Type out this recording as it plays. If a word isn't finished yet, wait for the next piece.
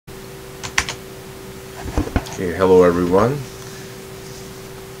Okay, hello everyone.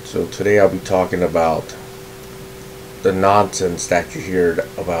 So today I'll be talking about the nonsense that you hear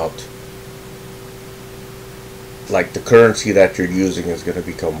about, like the currency that you're using is going to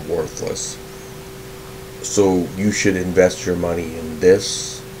become worthless. So you should invest your money in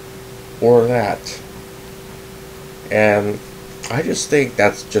this or that. And I just think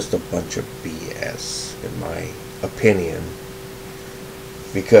that's just a bunch of BS in my opinion.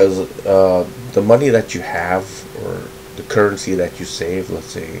 Because the money that you have or the currency that you save, let's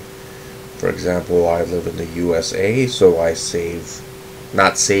say, for example, I live in the USA, so I save,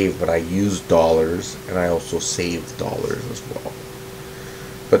 not save, but I use dollars, and I also save dollars as well.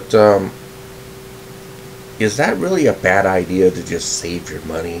 But is that really a bad idea to just save your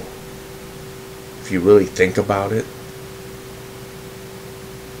money? If you really think about it?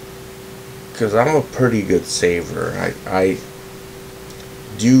 Because I'm a pretty good saver. I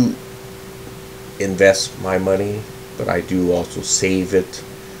do invest my money, but I do also save it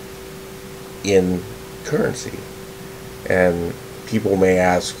in currency. And people may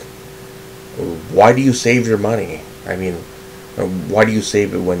ask, why do you save your money? I mean, why do you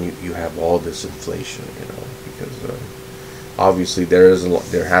save it when you have all this inflation? Because obviously there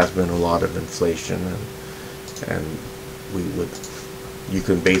has been a lot of inflation, and you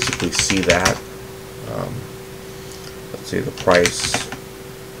can basically see that. Let's say the price.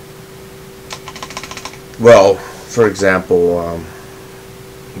 Well, for example,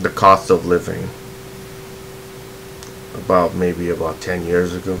 the cost of living maybe about 10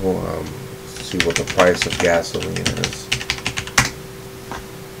 years ago. Let's see what the price of gasoline is.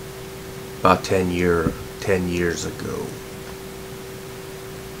 About 10 years ago.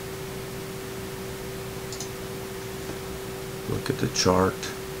 Look at the chart.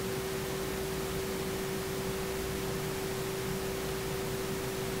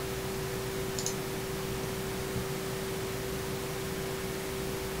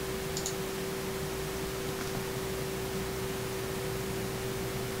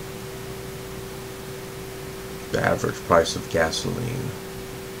 The average price of gasoline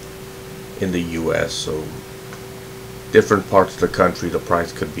in the US. So different parts of the country, the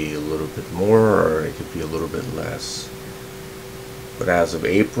price could be a little bit more or it could be a little bit less. But as of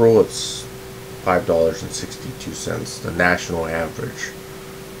April, it's $5.62, the national average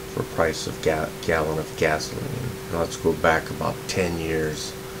for price of gallon of gasoline. Now let's go back about 10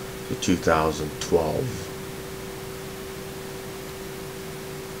 years to 2012.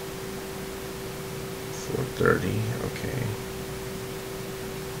 430, okay.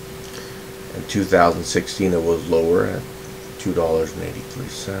 In 2016 it was lower at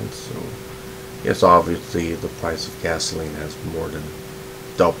 $2.83. So yes, obviously the price of gasoline has more than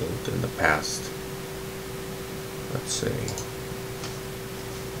doubled in the past, let's say,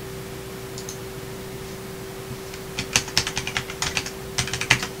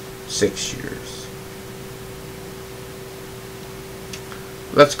 six years.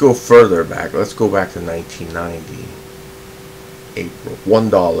 Let's go further back. Let's go back to 1990, April. $1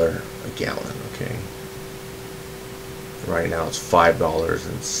 a gallon, okay? Right now it's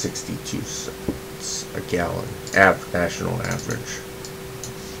 $5.62 a gallon, national average.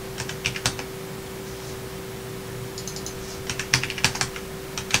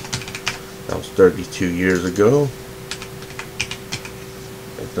 That was 32 years ago.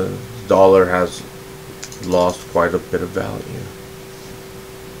 The dollar has lost quite a bit of value.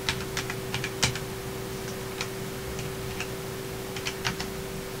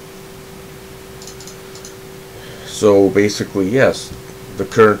 So basically, yes, the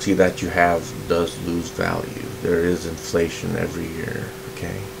currency that you have does lose value. There is inflation every year,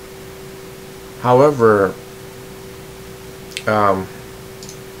 okay? However,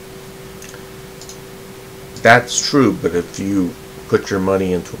 that's true, but if you put your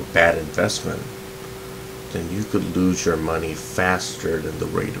money into a bad investment, then you could lose your money faster than the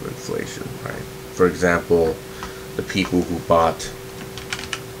rate of inflation, right? For example, the people who bought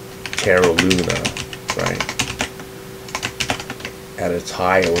Terra Luna, right? At its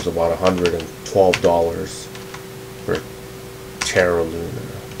high, it was about $112 for Terra Luna.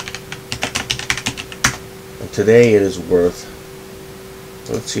 And today it is worth,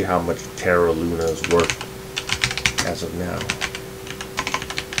 let's see how much Terra Luna is worth as of now.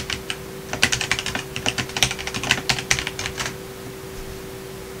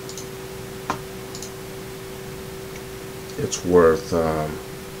 It's worth, let's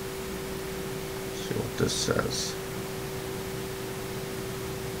see what this says.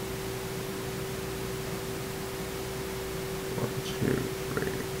 1, 2, 3,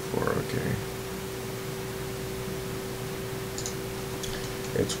 4, okay.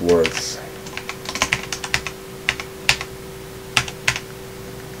 It's worth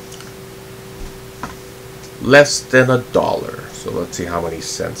less than $1. So let's see how many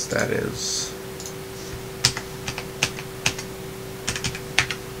cents that is.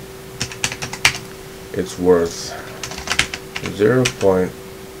 It's worth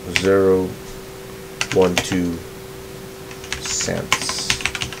 0.012 cents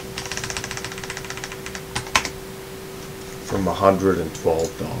from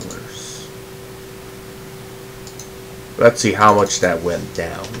 $112. Let's see how much that went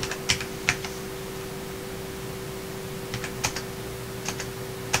down.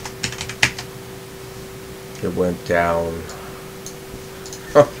 It went down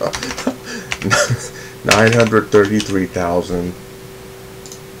 933,000.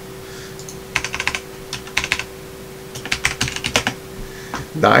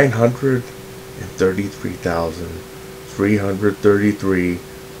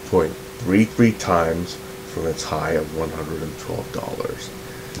 $933,333.33 times from its high of $112.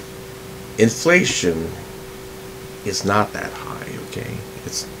 Inflation is not that high, okay?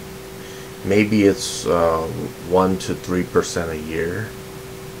 Maybe it's 1 to 3% a year,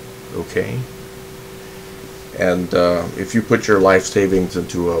 okay? And if you put your life savings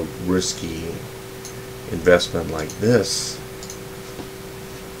into a risky investment like this,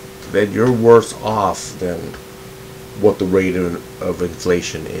 then you're worse off than what the rate of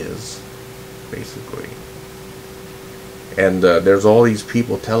inflation is, basically. And there's all these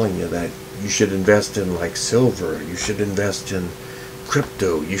people telling you that you should invest in like silver, you should invest in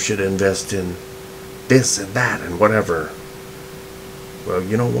crypto, you should invest in this and that and whatever. Well,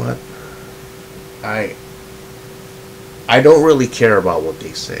 you know what? I don't really care about what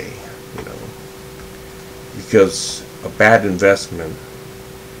they say, you know, because a bad investment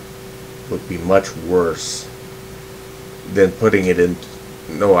would be much worse than putting it in.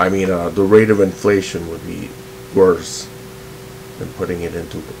 No, I mean the rate of inflation would be worse than putting it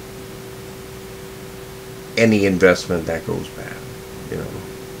into any investment that goes bad. You know,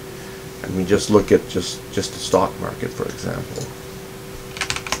 I mean, just look at just the stock market, for example.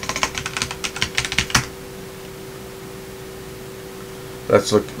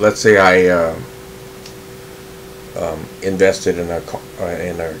 Let's say I invested in a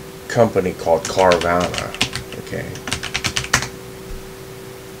company called Carvana. Okay.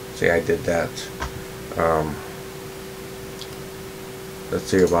 Say I did that. Let's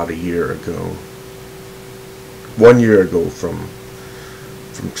say about a year ago. 1 year ago from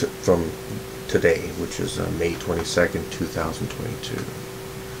today, which is May 22nd, 2022.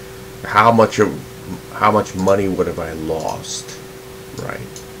 How much money would have I lost, right?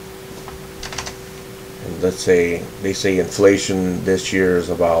 And let's say they say inflation this year is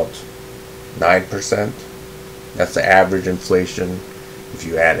about 9%. That's the average inflation. If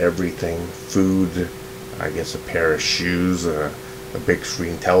you add everything, food, I guess a pair of shoes, a big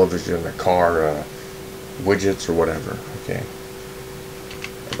screen television, a car, widgets or whatever, okay?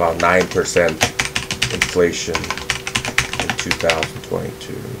 About 9% inflation in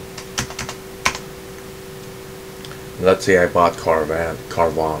 2022. And let's say I bought Carvana,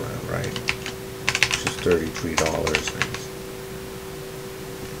 right? Which is $33.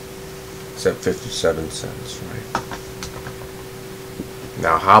 It's at 57 cents, right?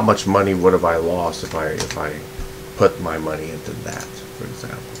 Now, how much money would have I lost if I put my money into that, for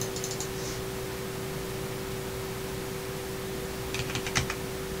example?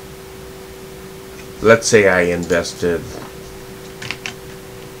 Let's say I invested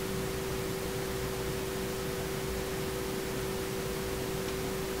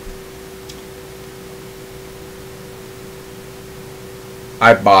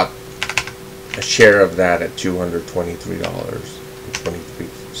I bought a share of that at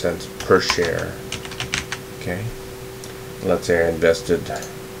 $223.23 per share. Okay. Let's say I invested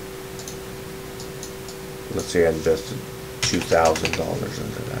 $2,000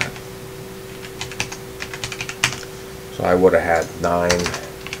 into that. So I would have had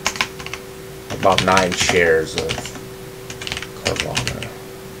about 9 shares of Carvana.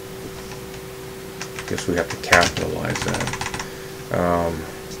 Guess we have to capitalize that.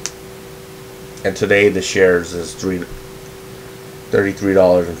 And today the shares is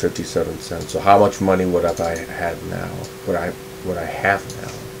 $33.57. So how much money would have I had now? Would I have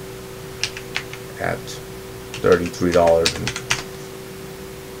now at $33?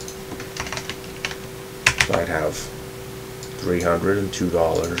 So I'd have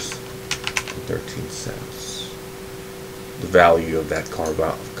 $302.13. The value of that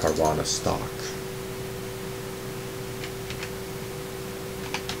Carvana stock.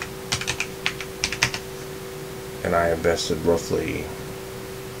 And I invested roughly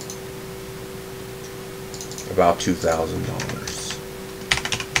about $2,000.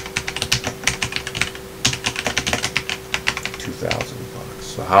 $2,000.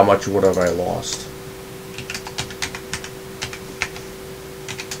 So how much would have I lost?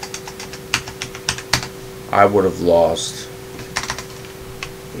 I would have lost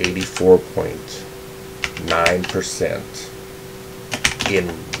 84.9% in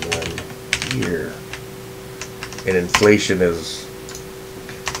 1 year. And inflation is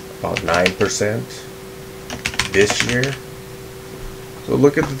about 9% this year. So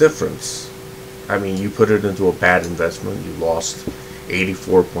look at the difference. I mean, you put it into a bad investment, you lost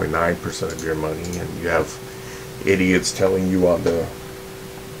 84.9% of your money, and you have idiots telling you in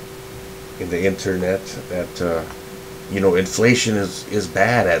the internet that inflation is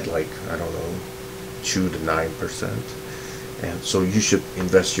bad at, like, I don't know, 2 to 9%. And so you should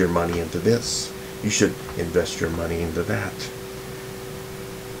invest your money into this. You should invest your money into that.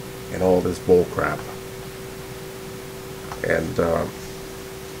 And all this bull crap. And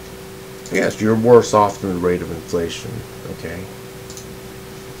yes, you're worse off than the rate of inflation. Okay.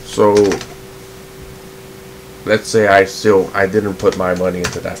 So let's say I didn't put my money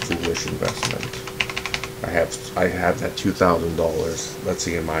into that foolish investment. I have that $2,000, let's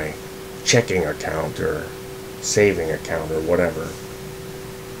say, in my checking account or saving account or whatever.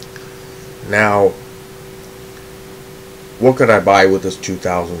 Now, what could I buy with this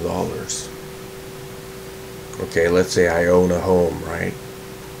 $2,000? Okay, let's say I own a home, right?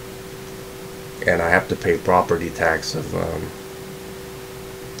 And I have to pay property tax of,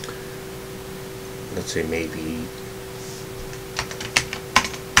 let's say maybe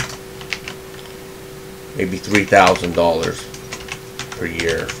 $3,000 per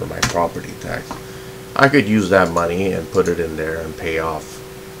year for my property tax. I could use that money and put it in there and pay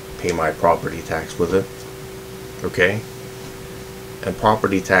my property tax with it. Okay? And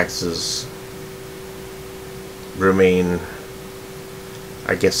property taxes remain,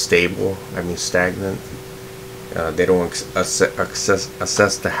 I guess, stable. I mean, stagnant. They don't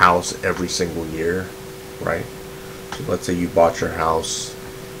assess the house every single year, right? So let's say you bought your house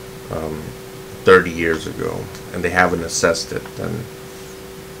 30 years ago and they haven't assessed it, then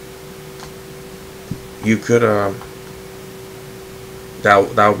you could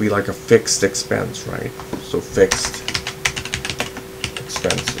that would be like a fixed expense, right? So fixed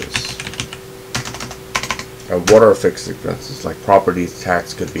expenses. And what are fixed expenses? Like property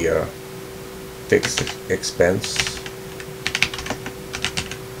tax could be a fixed expense.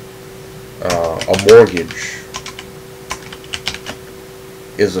 A mortgage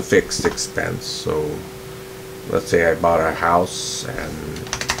is a fixed expense. So let's say I bought a house and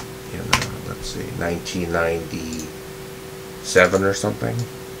let's say 1997 or something,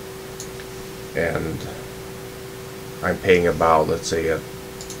 and I'm paying about, let's say,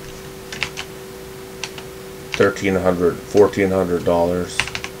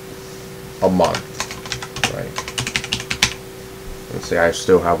 $1,400 a month, right? Let's say I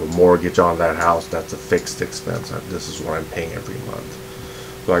still have a mortgage on that house. That's a fixed expense. This is what I'm paying every month.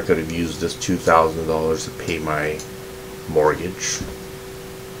 So I could have used this $2,000 to pay my mortgage,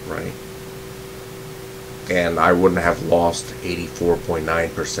 right? And I wouldn't have lost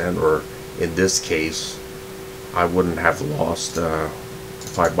 84.9%, or in this case, I wouldn't have lost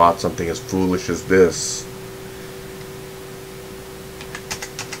if I bought something as foolish as this.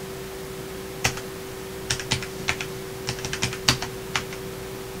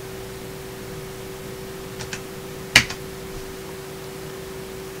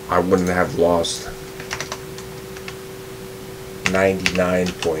 I wouldn't have lost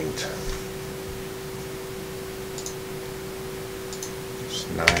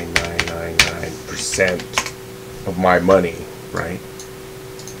 99.9999% of my money, right?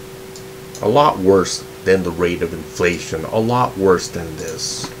 A lot worse than the rate of inflation. A lot worse than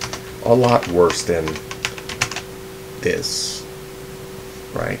this. A lot worse than this,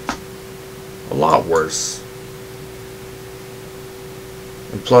 right? A lot worse.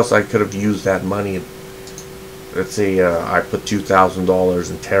 And plus, I could have used that money. Let's say I put $2,000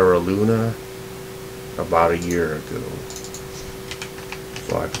 in Terra Luna about a year ago.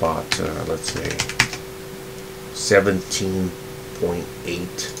 So I bought, let's say,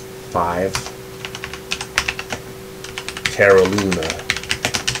 17.85 Terra Luna,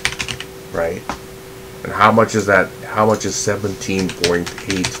 right? And how much is that? How much is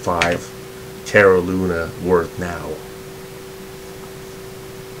 17.85 Terra Luna worth now?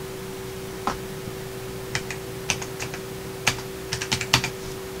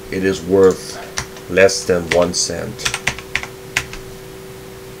 It is worth less than 1 cent.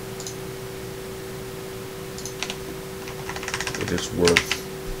 It is worth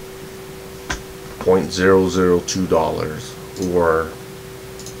 $0.002, or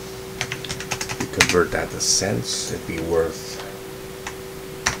if you convert that to cents, it'd be worth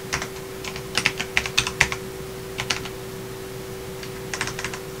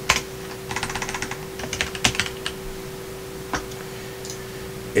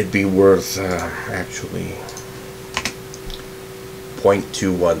it'd be worth actually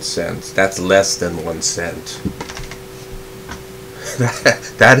 0.21 cents. That's less than 1 cent.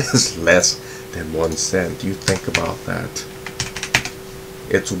 That is less than 1 cent. You think about that.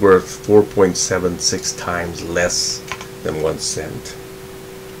 It's worth 4.76 times less than 1 cent.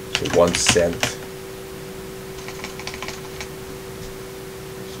 So 1 cent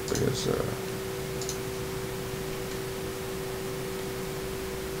is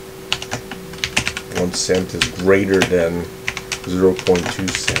 1 cent is greater than 0.2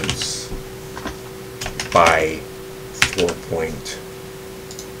 cents by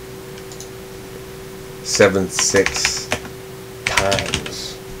 4.76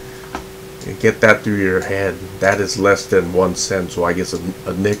 times. You get that through your head. That is less than 1 cent. So I guess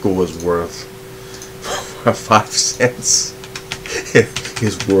a nickel is worth 5 cents.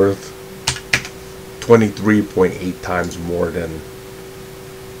 Is worth 23.8 times more than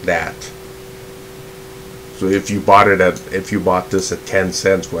that. So if you bought this at 10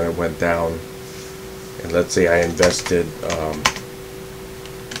 cents when it went down, and let's say I invested,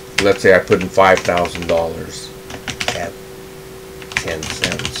 let's say I put in $5,000 at 10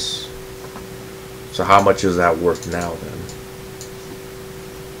 cents. So how much is that worth now then?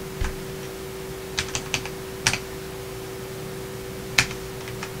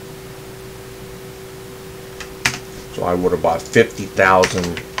 So I would have bought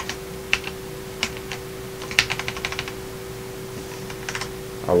 50,000.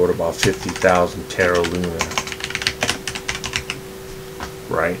 I would have bought 50,000 Terra Luna,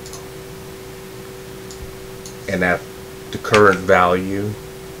 right? And at the current value,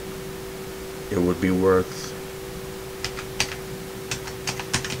 it would be worth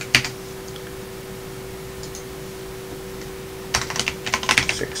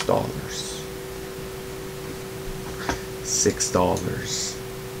 $6. $6.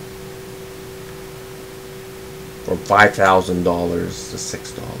 From $5,000 to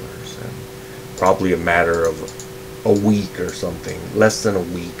 $6, and probably a matter of a week or something, less than a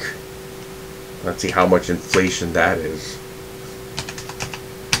week. Let's see how much inflation that is.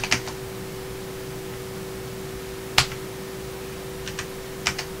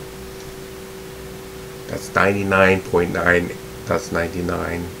 That's 99.9. That's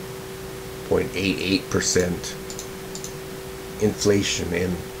 99.88% inflation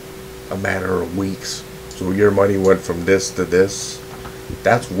in a matter of weeks. So your money went from this to this.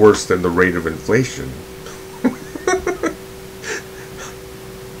 That's worse than the rate of inflation.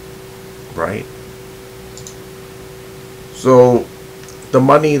 Right? So the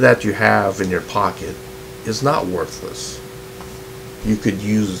money that you have in your pocket is not worthless. You could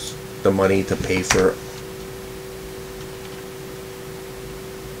use the money to pay for,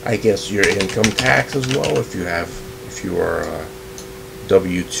 I guess, your income tax as well, if you are a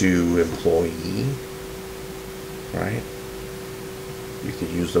W-2 employee. Right? You could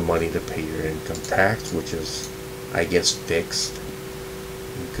use the money to pay your income tax, which is, I guess, fixed.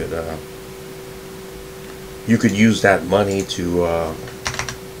 You could use that money to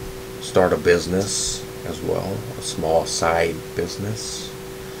start a business as well, a small side business.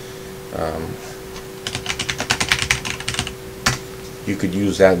 You could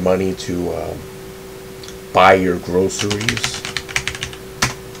use that money to buy your groceries,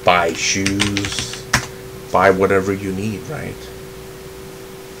 buy shoes, buy whatever you need, right?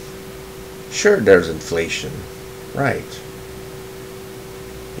 Sure, there's inflation, right?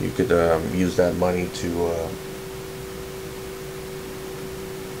 You could use that money to,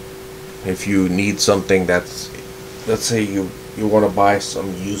 if you need something that's, let's say you want to buy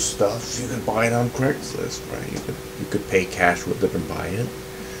some used stuff, you could buy it on Craigslist, right? You could pay cash with it and buy it.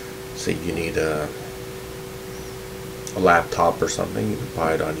 Say you need a laptop or something, you could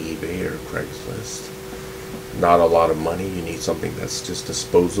buy it on eBay or Craigslist. Not a lot of money, you need something that's just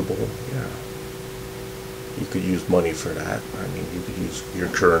disposable. Yeah, you could use money for that. I mean, you could use your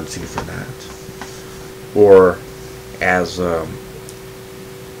currency for that. Or as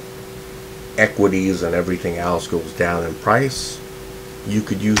equities and everything else goes down in price, you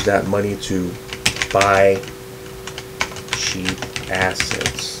could use that money to buy cheap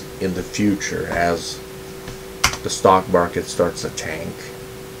assets in the future as the stock market starts to tank.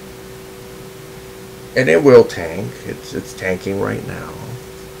 And it will tank. It's tanking right now.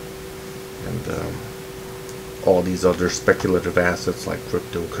 And all these other speculative assets like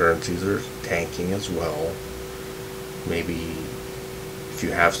cryptocurrencies are tanking as well. Maybe if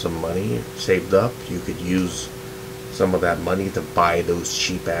you have some money saved up, you could use some of that money to buy those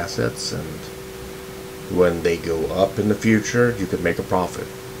cheap assets, and when they go up in the future, you could make a profit,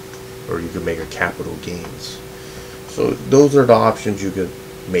 or you could make a capital gains. So those are the options you could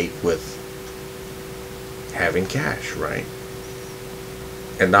make with having cash, right?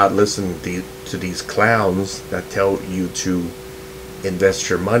 And not listen to these clowns that tell you to invest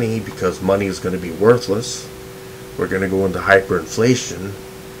your money because money is going to be worthless. We're going to go into hyperinflation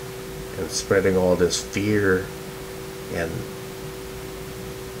and spreading all this fear and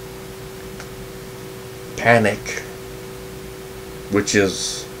panic, which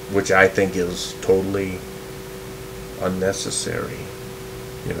I think is totally unnecessary,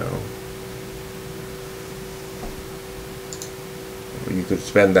 you know. You could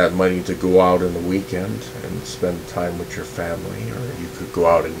spend that money to go out in the weekend and spend time with your family, or you could go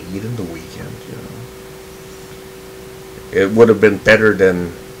out and eat in the weekend, you know. It would have been better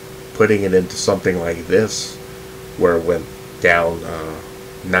than putting it into something like this, where it went down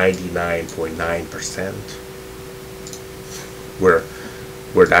 99.9%, where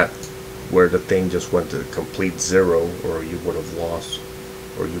the thing just went to complete zero, or you would have lost,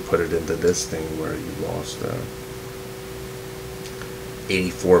 or you put it into this thing where you lost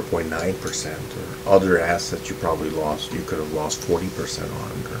 84.9%, or other assets you probably lost, you could have lost 40%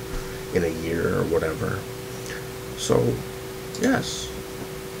 on, or in a year or whatever. So yes,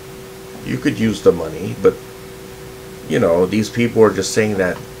 you could use the money, but you know, these people are just saying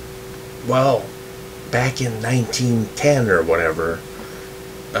that, well, back in 1910 or whatever,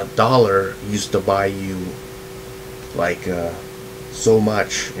 $1 used to buy you like so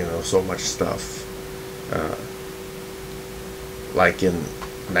much, you know, so much stuff. Like in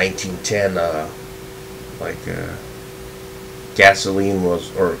 1910, gasoline was,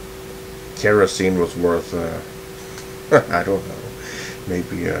 or kerosene was worth, I don't know,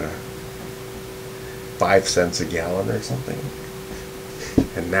 maybe 5 cents a gallon or something.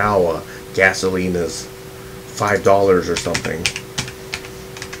 And now gasoline is $5 or something.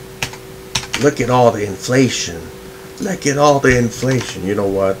 Look at all the inflation. Look at all the inflation. You know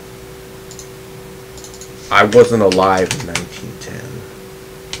what? I wasn't alive in 1910.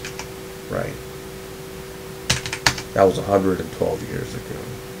 Right. That was 112 years ago.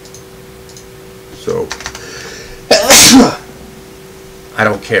 So I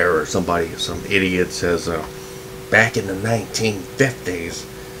don't care, or some idiot says back in the 1950s.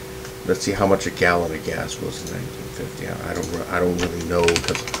 Let's see how much a gallon of gas was in 1950. I don't really know,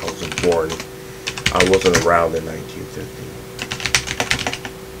 because I wasn't born. I wasn't around in 1950.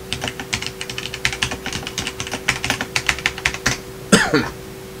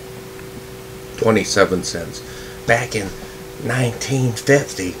 27 cents. Back in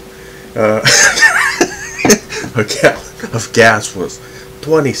 1950, a gallon of gas was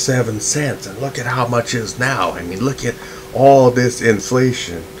 27 cents. And look at how much it is now. I mean, look at all this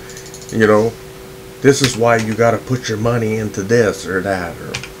inflation. You know, this is why you got to put your money into this or that,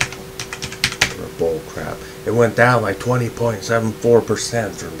 or bull crap. It went down like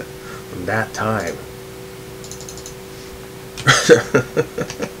 20.74% from that time.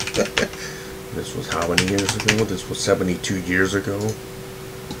 This was how many years ago? This was 72 years ago.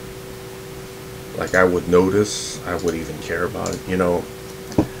 Like, I would notice, I would even care about it. You know,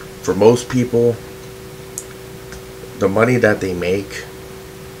 for most people, the money that they make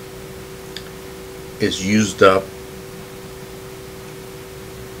is used up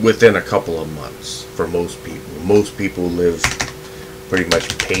within a couple of months for most people. Most people live pretty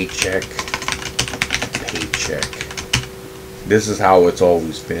much paycheck to paycheck. This is how it's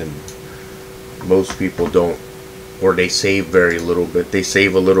always been. Most people don't, or they save very little bit. They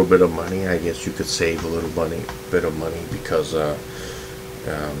save a little bit of money. I guess you could save a little bit of money because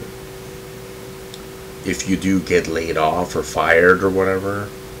if you do get laid off or fired or whatever,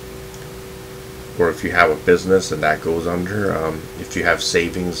 or if you have a business and that goes under, if you have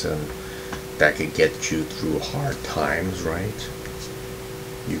savings, and that could get you through hard times, right?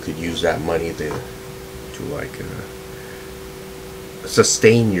 You could use that money to like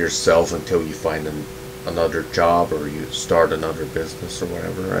sustain yourself until you find another job, or you start another business or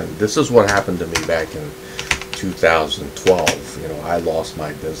whatever. And this is what happened to me back in 2012. You know, I lost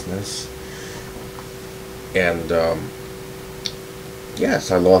my business, and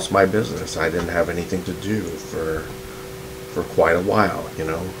yes, I lost my business. I didn't have anything to do for quite a while, you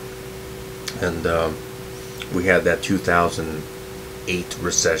know. And we had that 2008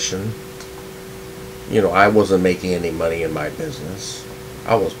 recession. You know, I wasn't making any money in my business.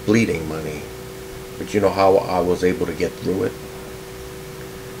 I was bleeding money. But you know how I was able to get through it?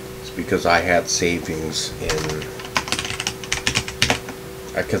 It's because I had savings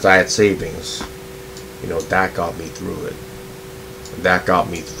because I had savings. You know, that got me through it. That got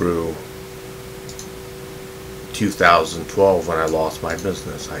me through 2012 when I lost my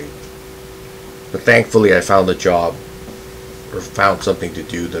business. But thankfully I found a job or found something to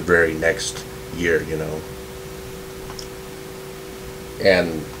do the very next year, you know.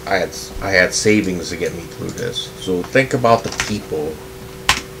 And I had savings to get me through this. So think about the people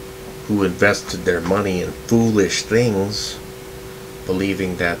who invested their money in foolish things,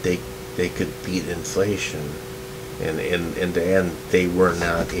 believing that they could beat inflation. And in the end, they were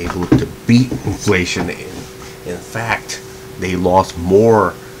not able to beat inflation. In fact, they lost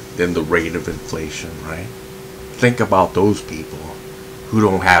more than the rate of inflation, right? Think about those people who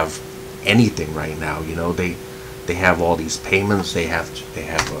don't have anything right now. You know, they have all these payments. They have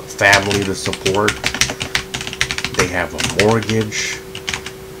a family to support. They have a mortgage,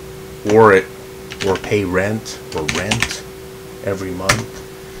 or pay rent every month.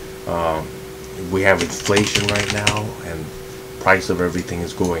 We have inflation right now, and price of everything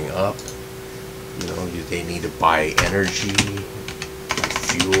is going up. You know, they need to buy energy,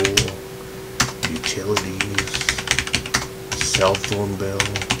 fuel, utilities, cell phone bill,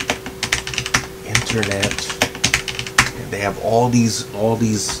 internet. And they have all these,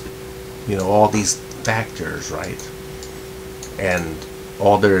 you know, all these factors, right? And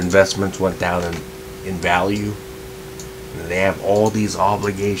all their investments went down in value. And they have all these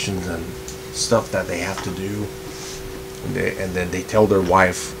obligations and stuff that they have to do. And then they tell their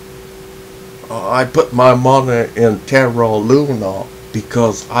wife, I put my money in Terra Luna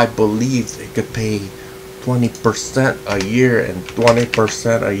because I believe they could pay 20% a year, and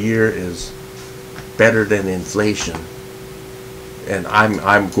 20% a year is better than inflation. And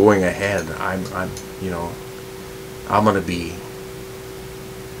I'm going ahead. I'm you know, I'm gonna be.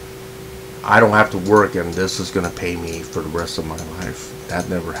 I don't have to work, and this is gonna pay me for the rest of my life. That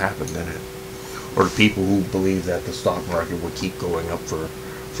never happened, did it? Or the people who believe that the stock market would keep going up for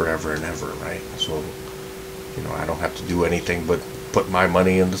forever and ever, right? So, you know, I don't have to do anything but put my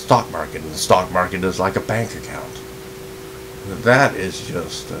money in the stock market, and the stock market is like a bank account. That is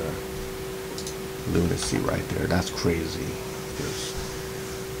just lunacy right there. That's crazy. Because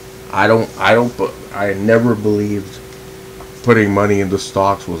I never believed putting money into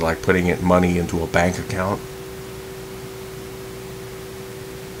stocks was like putting money into a bank account.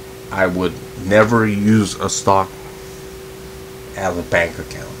 I would never use a stock as a bank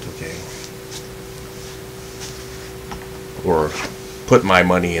account, okay? Or put my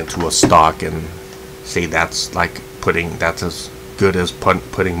money into a stock and say that's like that's as good as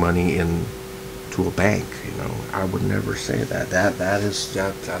putting money into a bank, you know. I would never say that. That's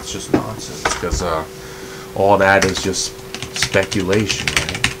just nonsense, because all that is just speculation,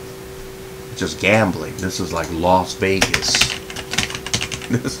 right? Just gambling. This is like Las Vegas.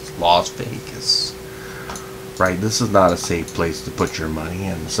 This is Las Vegas, right? This is not a safe place to put your money.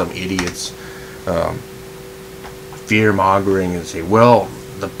 And some idiots fear-mongering and say, well,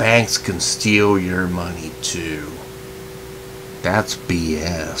 the banks can steal your money too. That's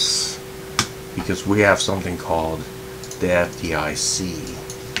BS, because we have something called the FDIC.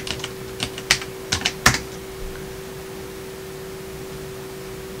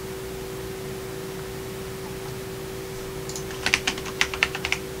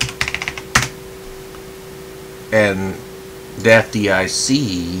 And the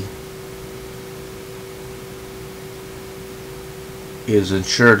FDIC is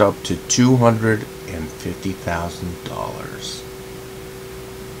insured up to $250,000,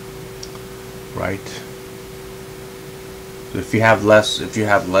 right? So if you have less than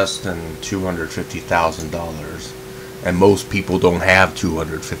 $250,000, and most people don't have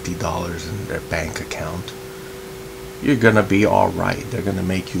 $250 in their bank account, you're gonna be all right. They're gonna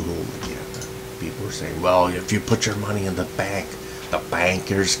make you whole again. People are saying, well, if you put your money in the bank, the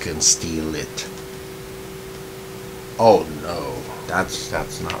bankers can steal it. Oh no, that's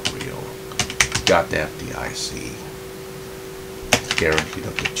not real. You got the FDIC. It's guaranteed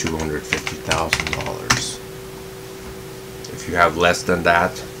up to $250,000. If you have less than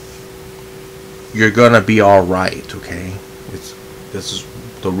that, you're gonna be all right, okay? This is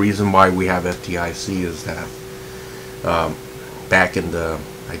the reason why we have FDIC, is that back in the,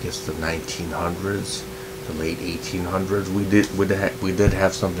 I guess, the 1900s, the late 1800s, we did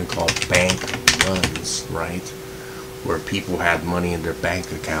have something called bank runs, right? Where people had money in their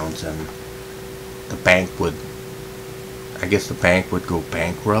bank accounts, and the bank would go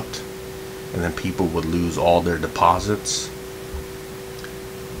bankrupt, and then people would lose all their deposits.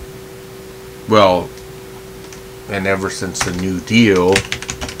 Well, and ever since the New Deal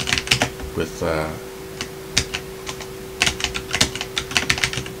with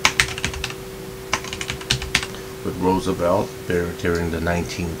Roosevelt, during the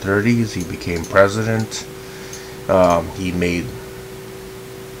 1930s, he became president. He made,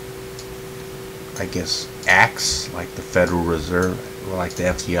 I guess, acts like the Federal Reserve, like the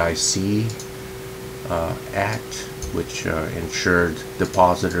FDIC Act, which ensured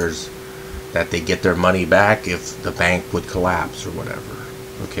depositors that they get their money back if the bank would collapse or whatever.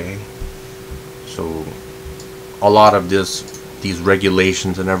 Okay, so a lot of these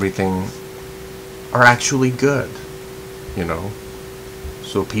regulations and everything are actually good, you know.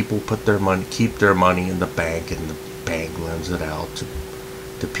 So people put their money, keep their money in the bank, and the bank lends it out to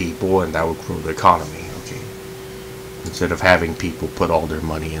people, and that would grow the economy. Okay, instead of having people put all their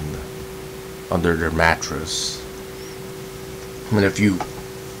money under their mattress. I mean, if you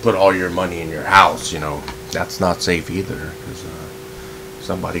put all your money in your house, you know, that's not safe either, because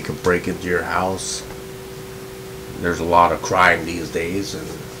somebody could break into your house. There's a lot of crime these days, and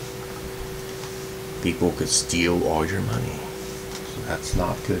people could steal all your money. So that's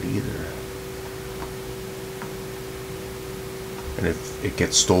not good either. And if it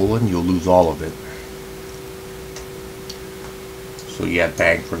gets stolen, you'll lose all of it. So you have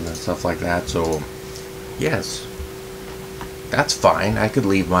bank runs and stuff like that. So yes, that's fine. I could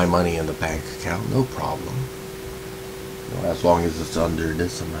leave my money in the bank account, no problem. You know, as long as it's under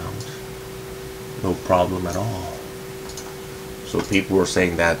this amount, no problem at all. So people were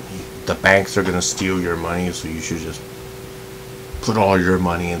saying that the banks are going to steal your money, so you should just put all your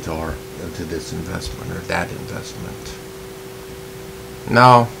money into this investment or that investment.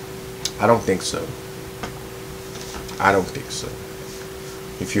 No, I don't think so. I don't think so.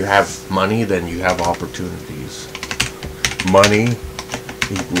 If you have money, then you have opportunities. Money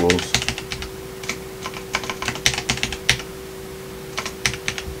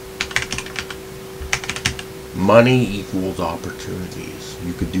equals opportunities.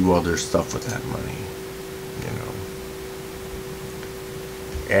 You could do other stuff with that money, you know.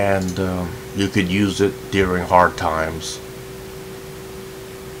 And you could use it during hard times,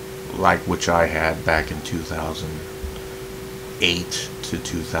 like which I had back in 2008 to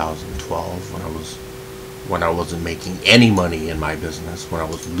 2012, when I wasn't making any money in my business, when I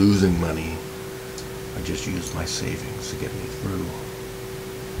was losing money. I just used my savings to get me through.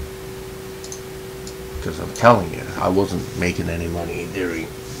 Because I'm telling you, I wasn't making any money during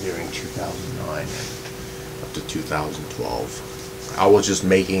 2009 up to 2012. I was just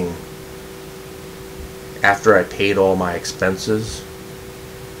making, after I paid all my expenses,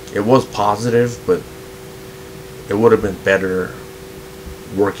 it was positive, but it would have been better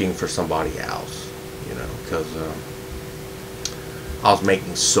working for somebody else, you know, because I was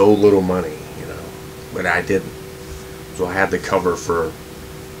making so little money, you know, but I didn't. So I had to cover for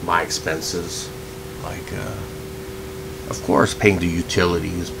my expenses, like, of course, paying the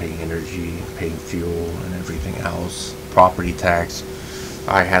utilities, paying energy, paying fuel, and everything else, property tax.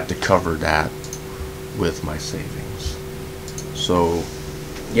 I had to cover that with my savings. So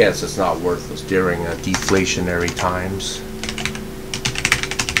yes, it's not worthless during deflationary times.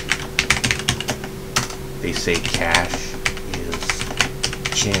 They say cash is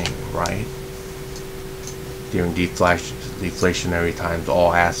king, right? During deflationary times,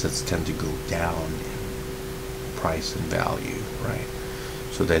 all assets tend to go down in price and value, right?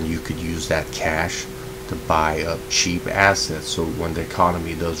 So then you could use that cash to buy up cheap assets. So when the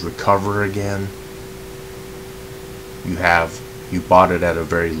economy does recover again, you bought it at a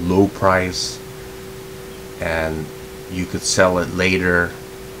very low price, and you could sell it later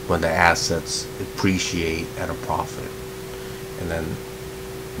when the assets appreciate at a profit, and then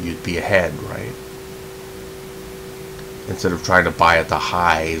you'd be ahead, right? Instead of trying to buy at the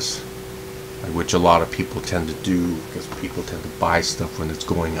highs, which a lot of people tend to do, because people tend to buy stuff when it's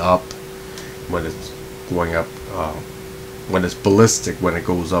going up, when it's ballistic, when it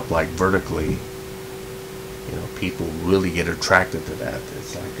goes up like vertically. You know, people really get attracted to that.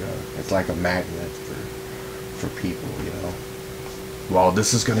 It's like a magnet for people, you know. Well,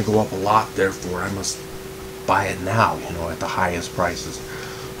 this is going to go up a lot, therefore I must buy it now, you know, at the highest prices.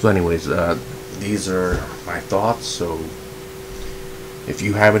 So anyways, these are my thoughts. So if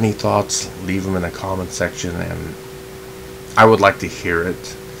you have any thoughts, leave them in the comment section, and I would like to hear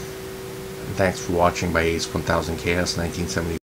it. And thanks for watching by Ace 1000 KS 1970.